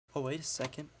Oh, wait a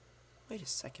second. Wait a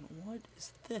second. What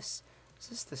is this? Is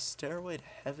this the stairway to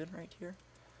heaven right here?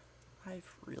 I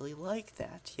really like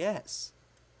that. Yes.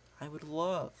 I would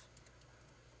love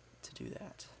to do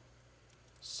that.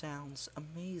 Sounds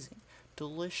amazing.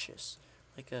 Delicious.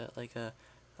 Like a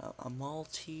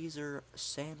Malteser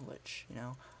sandwich, you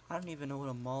know? I don't even know what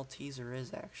a Malteser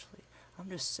is actually. I'm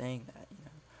just saying that, you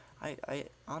know. I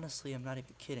honestly am not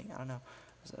even kidding. I don't know.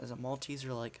 Is a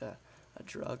Malteser like a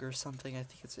drug or something? I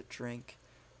think it's a drink.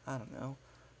 I don't know.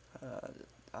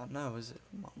 I don't know. Is it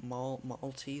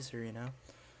Malteser, you know?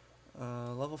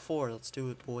 Level 4, let's do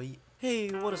it, boy. Hey,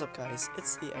 what is up, guys?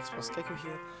 It's the Xbox Gecko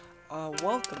here.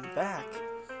 Welcome back.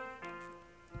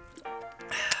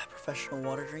 Professional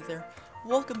water drink there.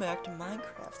 Welcome back to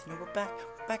Minecraft. You know, we're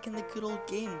back in the good old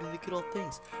game, doing the good old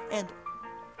things. And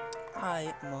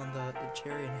I am on the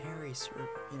Jerry and Harry server,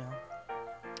 you know.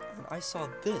 And I saw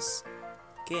this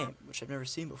game, which I've never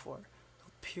seen before,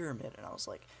 called Pyramid, and I was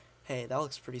like, hey, that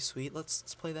looks pretty sweet.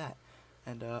 Let's play that.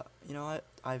 And you know,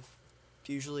 I've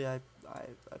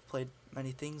played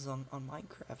many things on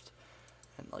Minecraft,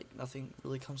 and like nothing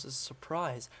really comes as a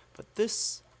surprise. But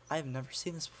this, I've never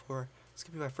seen this before. It's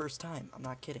gonna be my first time. I'm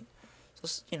not kidding. So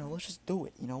let's just do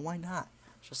it. You know, why not?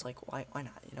 Just like why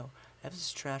not? You know, if this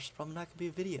is trash, it's probably not gonna be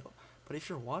a video. But if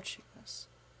you're watching this,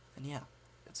 then yeah,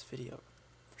 it's a video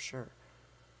for sure.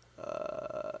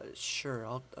 Sure,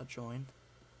 I'll join.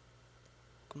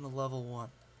 I'm to level 1.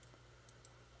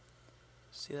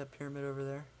 See that pyramid over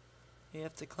there? You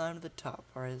have to climb to the top.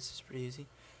 Alright, this is pretty easy.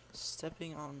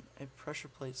 Stepping on a pressure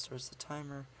plate starts the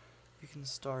timer. You can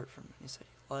start from any side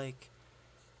you like.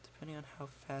 Depending on how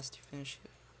fast you finish, you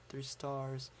get 3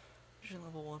 stars. Usually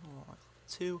level 1 or level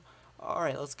 2.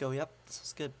 Alright, let's go. Yep, this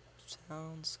is good.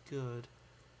 Sounds good.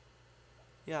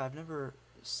 Yeah, I've never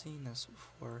seen this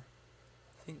before.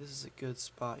 I think this is a good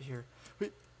spot here.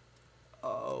 Wait.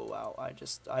 Oh wow, I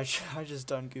just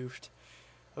done goofed.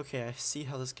 Okay, I see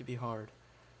how this could be hard.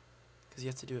 Because you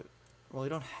have to do it, well, you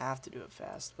don't have to do it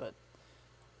fast, but,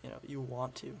 you know, you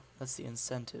want to. That's the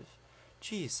incentive.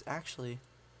 Jeez, actually,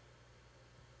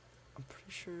 I'm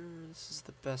pretty sure this is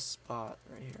the best spot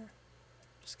right here.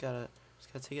 Just gotta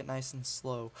take it nice and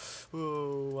slow.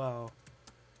 Whoa, wow.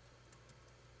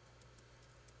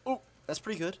 Oh, that's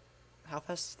pretty good. How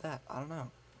fast is that? I don't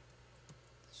know.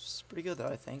 It's pretty good though,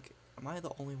 I think. Am I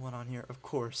the only one on here? Of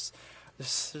course.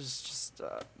 This is just,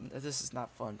 this is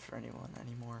not fun for anyone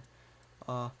anymore.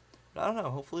 But I don't know,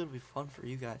 hopefully it'll be fun for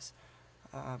you guys.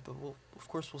 But of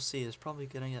course we'll see. It's probably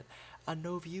gonna get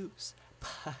no views.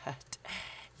 But,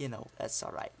 you know, that's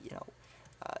alright, you know.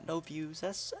 No views,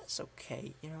 that's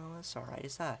okay, you know, that's alright.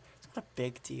 It's not a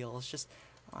big deal. It's just,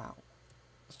 wow.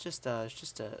 It's just a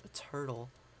turtle.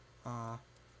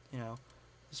 You know,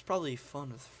 it's probably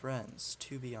fun with friends,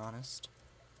 to be honest.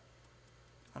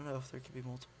 I don't know if there could be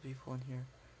multiple people in here,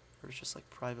 or it's just like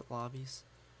private lobbies.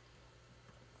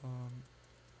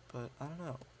 But I don't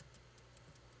know.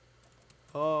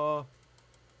 Oh.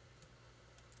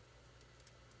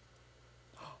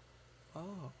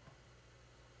 Oh.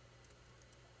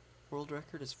 World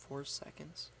record is 4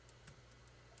 seconds.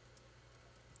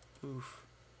 Oof.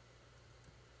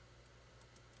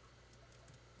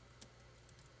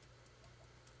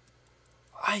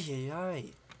 Ay ay ay.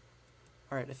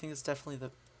 Alright, I think it's definitely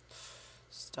the...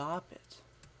 Stop it.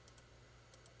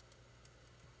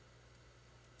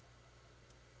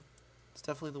 It's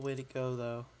definitely the way to go,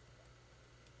 though.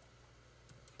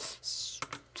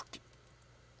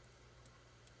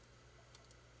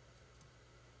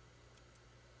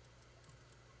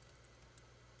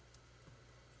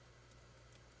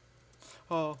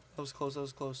 Oh, that was close, that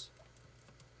was close.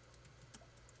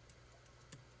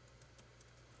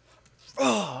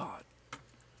 Oh!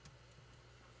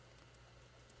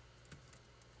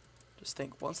 Just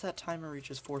think, once that timer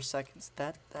reaches 4 seconds,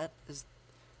 that is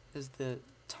the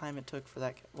time it took for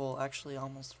that. Well, actually,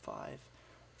 almost 5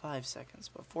 seconds,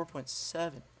 but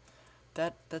 4.7.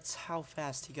 That's how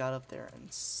fast he got up there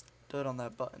and stood on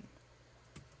that button.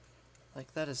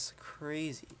 Like, that is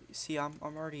crazy. See, I'm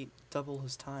already double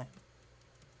his time.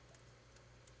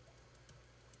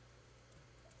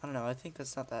 I don't know. I think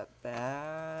that's not that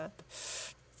bad.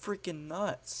 Freaking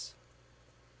nuts.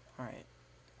 All right.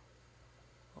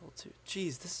 Level 2.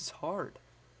 Jeez, this is hard.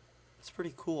 It's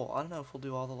pretty cool. I don't know if we'll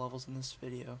do all the levels in this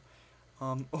video.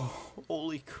 Oh,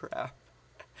 holy crap.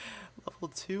 Level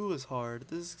 2 is hard.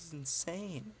 This is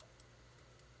insane.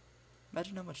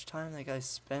 Imagine how much time that guy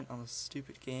spent on this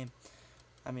stupid game.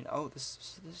 I mean, oh,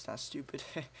 this is not stupid.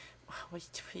 What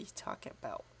are you talking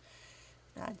about?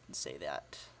 I didn't say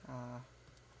that.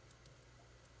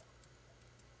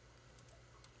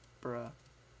 Bruh.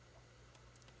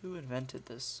 Who invented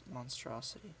this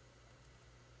monstrosity?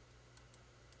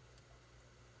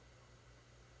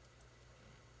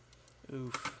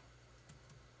 Oof.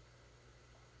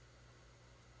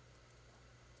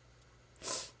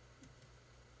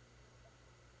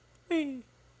 Whee!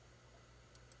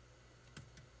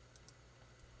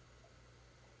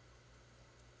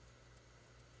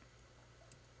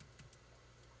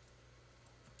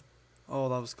 Oh,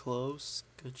 that was close.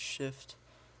 Good shift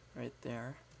right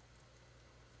there.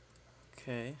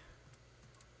 Okay.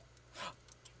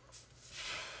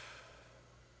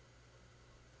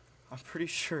 I'm pretty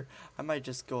sure I might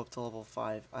just go up to level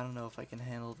 5. I don't know if I can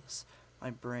handle this. My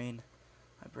brain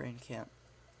can't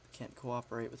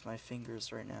cooperate with my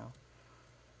fingers right now.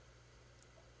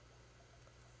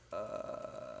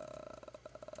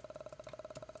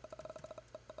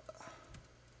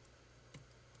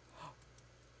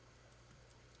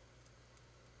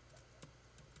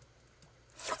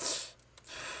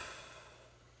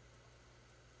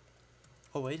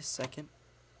 Oh, wait a second.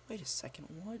 Wait a second.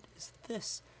 What is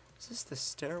this? Is this the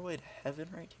stairway to heaven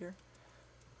right here?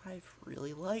 I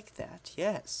really like that.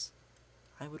 Yes.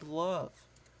 I would love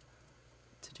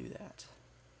to do that.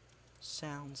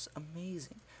 Sounds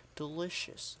amazing.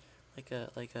 Delicious. Like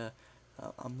a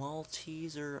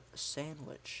Malteser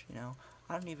sandwich, you know?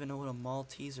 I don't even know what a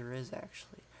Malteser is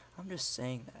actually. I'm just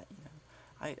saying that, you know.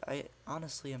 I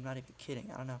honestly, I'm not even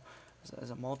kidding. I don't know.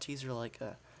 Is a Malteser like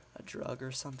a drug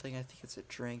or something? I think it's a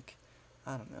drink.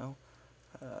 I don't know.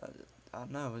 I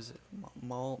don't know. Is it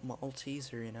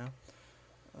Malteser, you know?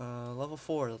 Level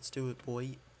 4. Let's do it,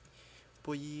 boy.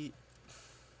 Boy.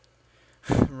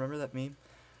 Remember that meme?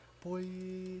 Boy.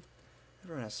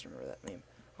 Everyone has to remember that meme.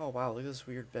 Oh, wow. Look at this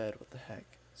weird bed. What the heck?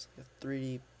 It's like a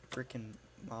 3D freaking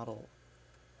model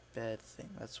bed thing.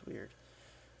 That's weird.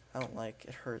 I don't like.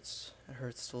 It hurts. It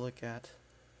hurts to look at.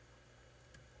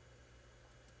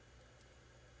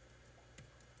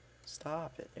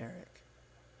 Stop it, Eric.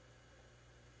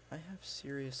 I have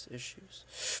serious issues.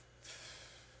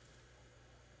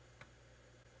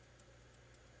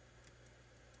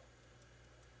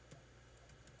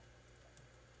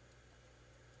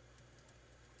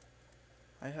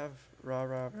 I have Rah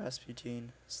Rah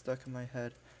Rasputin stuck in my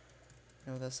head. You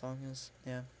know what that song is?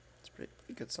 Yeah, it's a pretty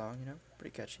good song, you know?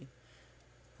 Pretty catchy.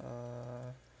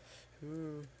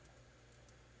 Ooh.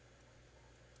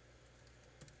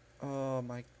 Oh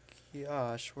my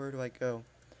gosh, where do I go?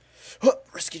 Huh,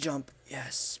 risky jump!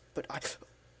 Yes, but I... It's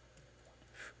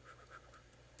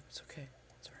okay.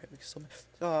 It's alright, we can still...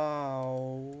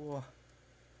 Oh...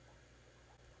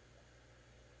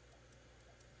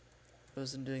 I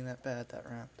wasn't doing that bad that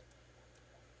round.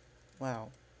 Wow.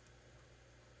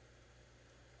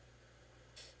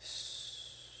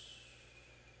 It's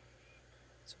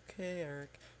okay,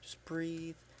 Eric. Just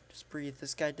breathe. Just breathe.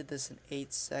 This guy did this in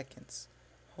 8 seconds.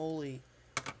 Holy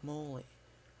moly.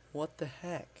 What the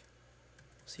heck?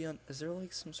 Is there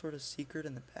like some sort of secret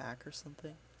in the back or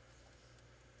something?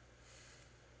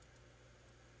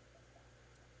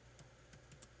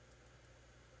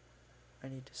 I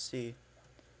need to see.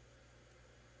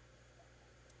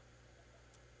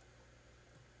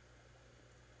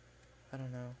 I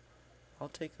don't know. I'll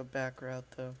take a back route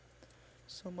though.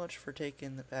 So much for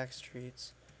taking the back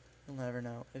streets. You'll never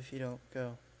know if you don't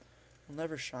go. You'll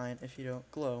never shine if you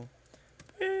don't glow.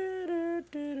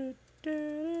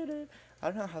 I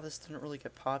don't know how this didn't really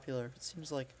get popular. It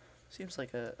seems like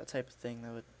a type of thing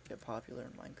that would get popular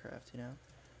in Minecraft, you know?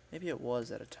 Maybe it was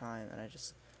at a time and I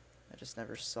just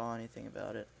never saw anything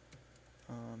about it.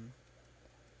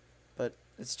 But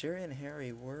it's Jerry and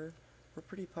Harry were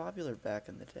pretty popular back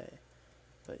in the day.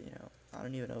 But, you know, I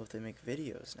don't even know if they make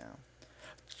videos now.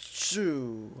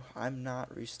 Shoo! I'm not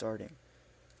restarting.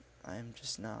 I'm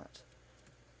just not.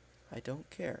 I don't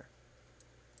care.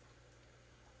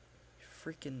 You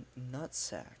freaking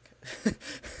nutsack.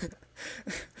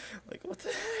 Like, what the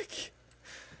heck?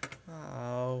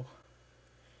 Oh.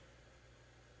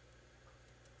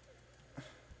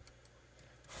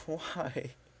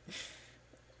 Why?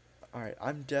 Alright,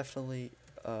 I'm definitely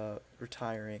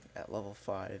retiring at level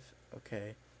 5,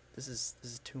 okay? This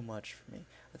is too much for me.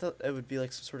 I thought it would be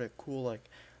like some sort of cool like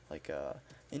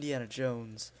Indiana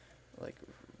Jones, like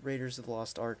Raiders of the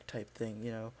Lost Ark type thing,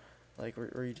 you know? Like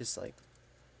where you just like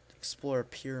explore a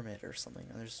pyramid or something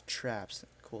and there's traps and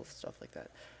cool stuff like that.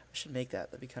 I should make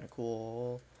that. That'd be kind of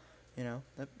cool, you know?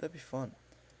 That'd be fun.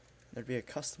 There'd be a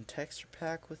custom texture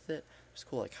pack with it. There's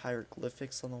cool like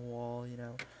hieroglyphics on the wall, you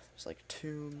know. There's like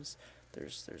tombs.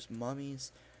 There's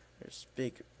mummies. There's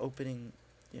big opening,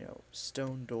 you know,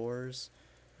 stone doors.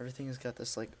 Everything has got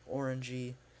this like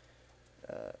orangey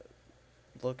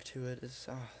look to it.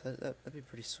 That'd be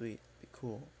pretty sweet. Be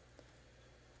cool.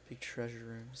 Big treasure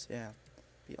rooms, yeah.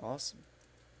 Be awesome.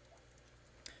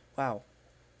 Wow.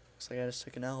 Looks like I just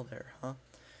took an L there, huh?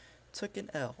 Took an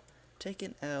L. Take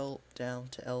an L down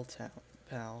to L-Town,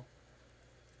 pal.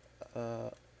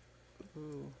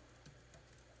 Ooh.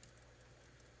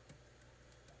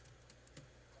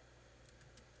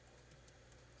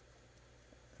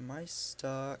 Am I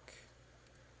stuck?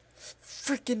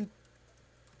 Freaking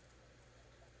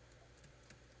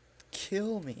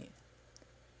kill me.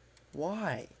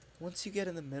 Why? Once you get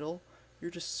in the middle,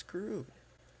 you're just screwed.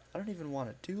 I don't even want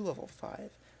to do level 5.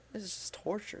 This is just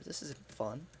torture. This isn't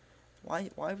fun. Why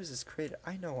was this created?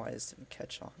 I know why this didn't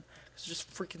catch on. It's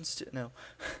just freaking no.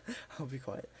 I'll be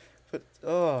quiet. But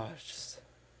oh, just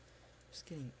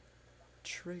getting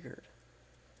triggered.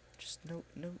 Just no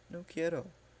quiero.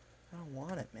 I don't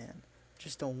want it, man.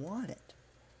 Just don't want it.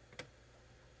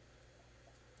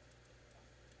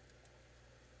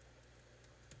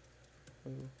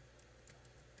 Ooh.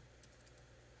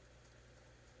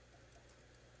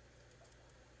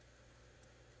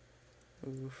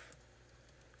 Oof.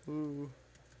 Ooh.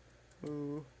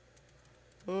 Ooh.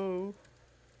 Oh.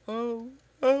 Oh.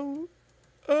 Oh.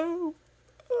 Oh.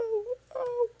 Oh.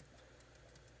 Oh.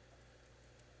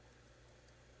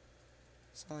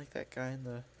 Sound like that guy in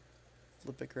the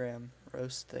flipagram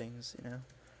roast things, you know?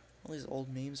 All these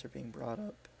old memes are being brought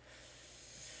up.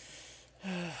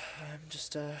 I'm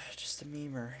just a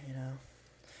memer, you know?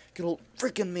 Good old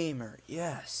frickin' memer,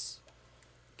 yes!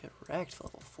 Get wrecked,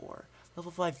 level 4.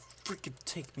 Level 5, frickin'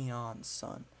 take me on,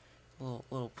 son.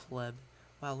 Little pleb.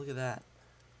 Wow, look at that.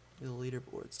 Look at the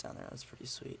leaderboards down there, that's pretty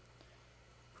sweet.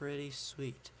 Pretty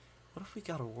sweet. What if we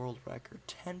got a world record?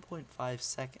 10.5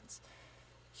 seconds.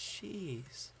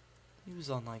 Jeez. He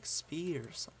was on, like, speed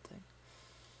or something.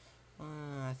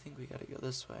 I think we gotta go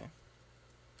this way.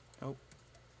 Nope.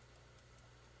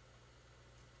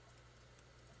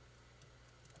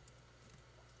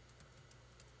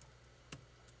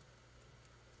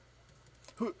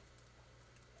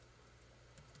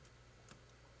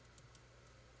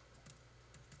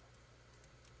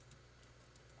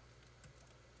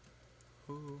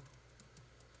 Ooh.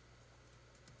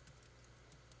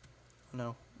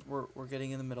 No, we're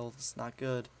getting in the middle. It's not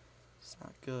good. It's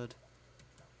not good.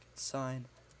 Good sign.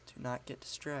 Do not get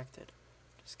distracted.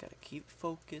 Just gotta keep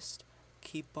focused.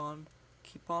 Keep on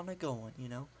a going. You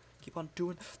know. Keep on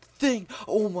doing the thing.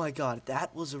 Oh my God,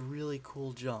 that was a really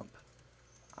cool jump.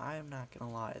 I am not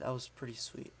gonna lie, that was pretty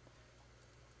sweet.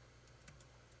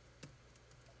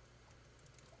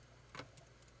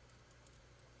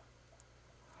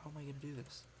 How am I gonna do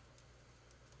this?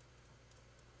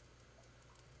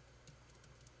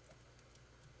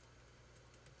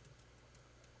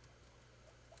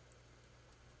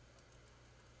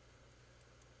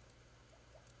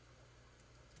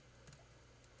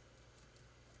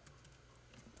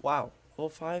 Wow, level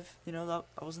 5, you know,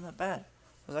 that wasn't that bad.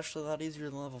 It was actually a lot easier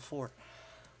than level 4.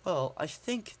 Well, I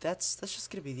think that's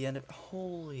just gonna be the end of it.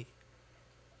 Holy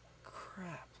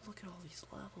crap, look at all these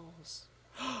levels.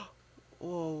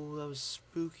 Whoa, that was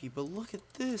spooky, but look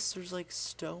at this, there's like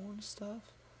stone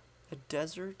stuff, a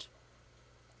desert.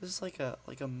 This is like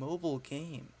a mobile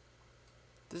game.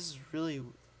 This is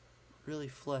really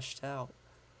fleshed out.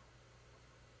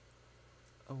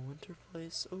 A winter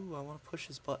place. Ooh, I want to push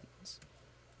his buttons.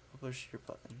 I'll push your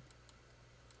button.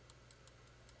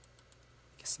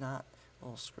 Guess not,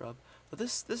 little scrub. But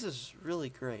this is really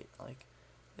great. Like,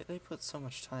 they put so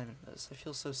much time into this. I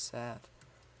feel so sad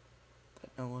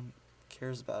that no one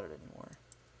cares about it anymore.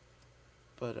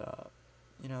 But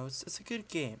you know, it's a good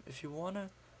game. If you wanna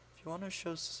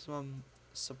show some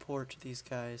support to these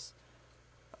guys,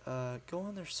 go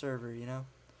on their server. You know,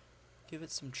 give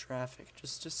it some traffic.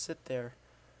 Just sit there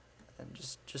and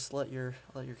just let your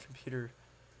computer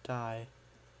die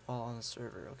while on the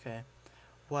server. Okay.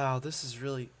 Wow, this is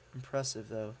really impressive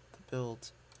though. The build.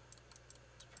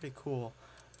 It's pretty cool.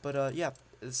 But yeah,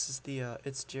 this is the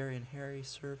It's Jerry and Harry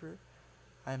server.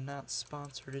 I'm not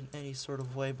sponsored in any sort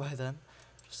of way by them.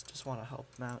 Just want to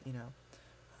help them out, you know.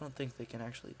 I don't think they can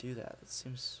actually do that. It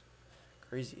seems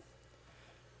crazy.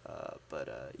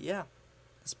 But yeah,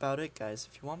 that's about it, guys.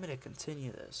 If you want me to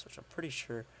continue this, which I'm pretty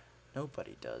sure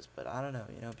nobody does, but I don't know,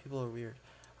 you know, people are weird.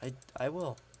 I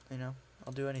will, you know.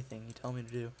 I'll do anything you tell me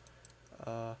to do.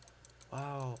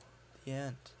 Wow, the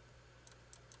end.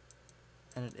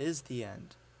 And it is the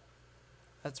end.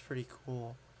 That's pretty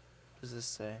cool. What does this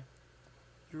say?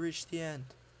 You reached the end.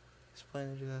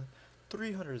 Explain to the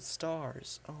 300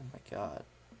 stars. Oh my God.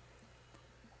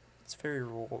 It's very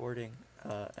rewarding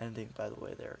ending, by the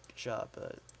way there. Good job,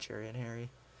 Jerry and Harry.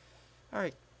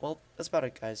 Alright, well, that's about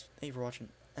it, guys. Thank you for watching,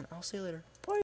 and I'll see you later.